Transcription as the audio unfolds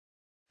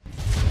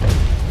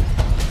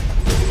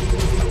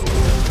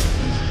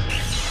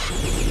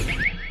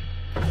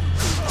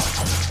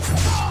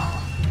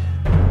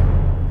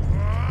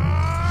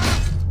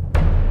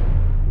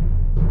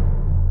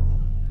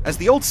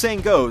the old saying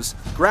goes,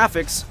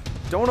 graphics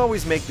don't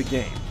always make the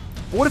game.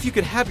 But what if you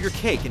could have your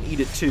cake and eat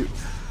it too?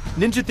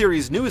 Ninja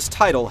Theory's newest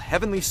title,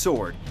 Heavenly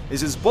Sword,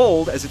 is as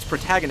bold as its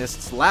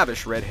protagonist's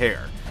lavish red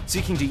hair,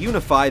 seeking to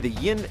unify the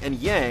yin and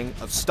yang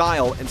of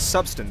style and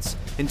substance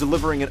in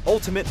delivering an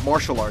ultimate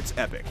martial arts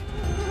epic.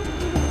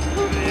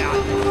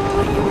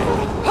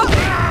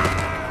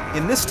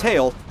 In this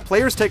tale,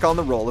 players take on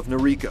the role of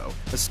Noriko,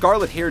 a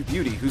scarlet-haired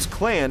beauty whose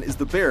clan is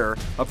the bearer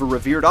of a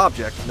revered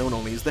object known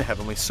only as the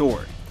Heavenly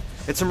Sword.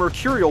 It's a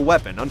mercurial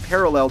weapon,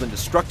 unparalleled in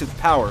destructive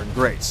power and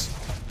grace.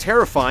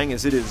 Terrifying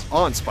as it is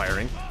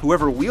awe-inspiring,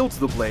 whoever wields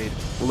the blade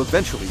will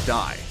eventually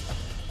die.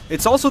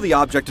 It's also the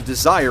object of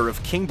desire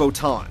of King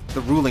Botan,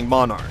 the ruling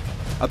monarch.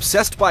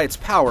 Obsessed by its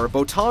power,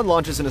 Botan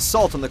launches an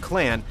assault on the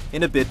clan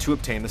in a bid to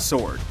obtain the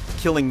sword,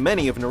 killing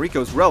many of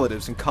Noriko's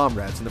relatives and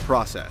comrades in the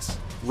process.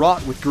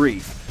 Wrought with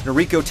grief,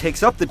 Noriko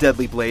takes up the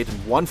deadly blade in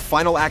one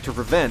final act of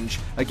revenge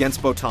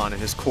against Botan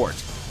and his court,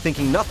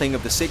 thinking nothing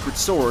of the sacred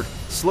sword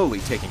slowly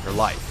taking her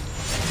life.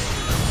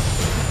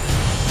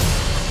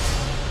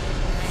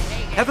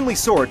 Heavenly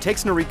Sword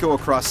takes Noriko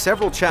across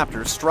several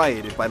chapters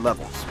striated by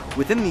levels.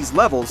 Within these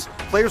levels,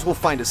 players will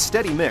find a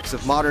steady mix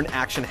of modern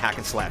action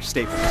hack-and-slash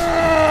staples.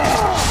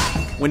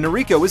 When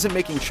Noriko isn't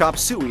making chop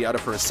suey out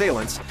of her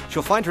assailants,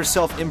 she'll find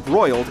herself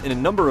embroiled in a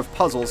number of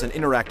puzzles and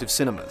interactive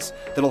cinemas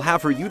that'll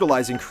have her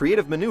utilizing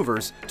creative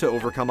maneuvers to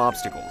overcome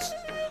obstacles.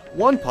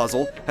 One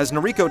puzzle has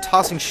Noriko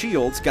tossing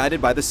shields guided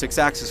by the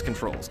 6-axis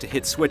controls to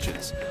hit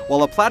switches,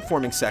 while a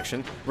platforming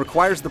section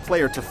requires the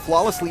player to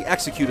flawlessly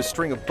execute a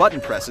string of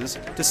button presses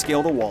to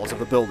scale the walls of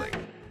a building.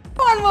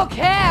 One will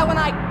care when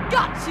I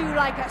gut you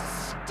like a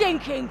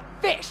stinking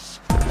fish!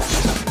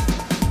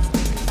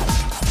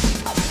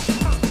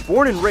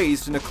 Born and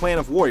raised in a clan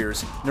of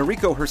warriors,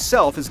 Noriko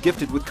herself is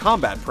gifted with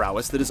combat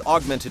prowess that is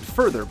augmented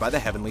further by the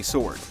Heavenly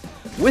Sword.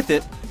 With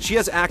it, she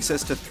has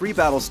access to 3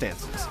 battle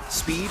stances: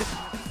 speed,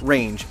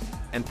 range,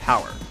 and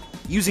power.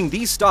 Using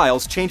these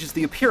styles changes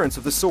the appearance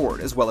of the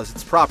sword as well as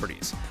its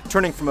properties,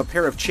 turning from a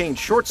pair of chained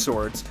short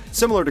swords,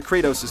 similar to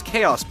Kratos'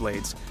 Chaos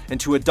Blades,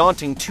 into a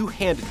daunting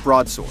 2-handed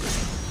broadsword.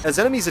 As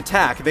enemies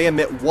attack, they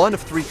emit one of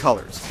 3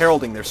 colors,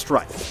 heralding their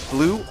strike: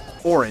 blue,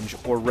 orange,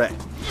 or red.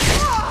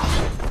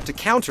 To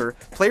counter,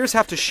 players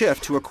have to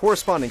shift to a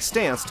corresponding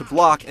stance to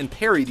block and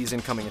parry these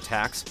incoming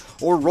attacks,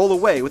 or roll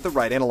away with the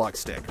right analog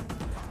stick.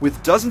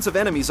 With dozens of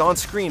enemies on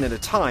screen at a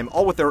time,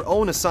 all with their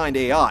own assigned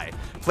AI,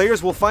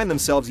 players will find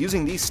themselves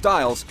using these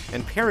styles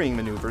and parrying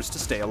maneuvers to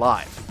stay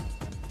alive.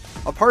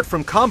 Apart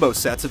from combo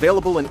sets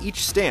available in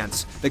each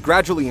stance that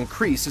gradually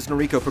increase as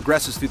Noriko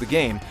progresses through the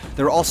game,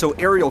 there are also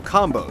aerial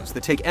combos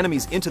that take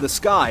enemies into the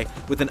sky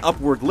with an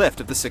upward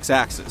lift of the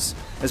 6-axis,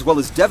 as well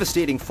as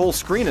devastating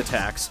full-screen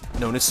attacks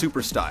known as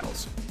super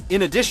styles.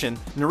 In addition,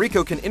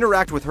 Noriko can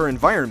interact with her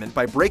environment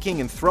by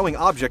breaking and throwing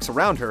objects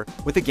around her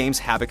with the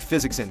game's Havok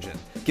physics engine,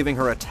 giving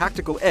her a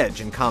tactical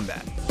edge in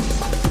combat.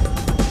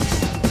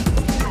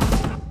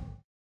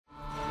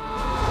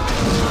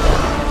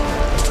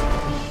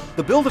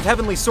 The build of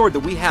Heavenly Sword that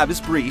we have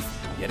is brief,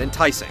 yet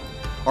enticing.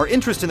 Our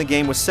interest in the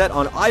game was set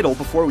on idle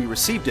before we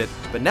received it,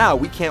 but now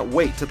we can't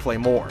wait to play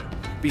more.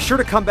 Be sure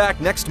to come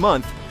back next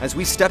month as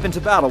we step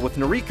into battle with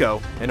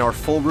Noriko in our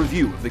full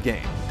review of the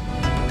game.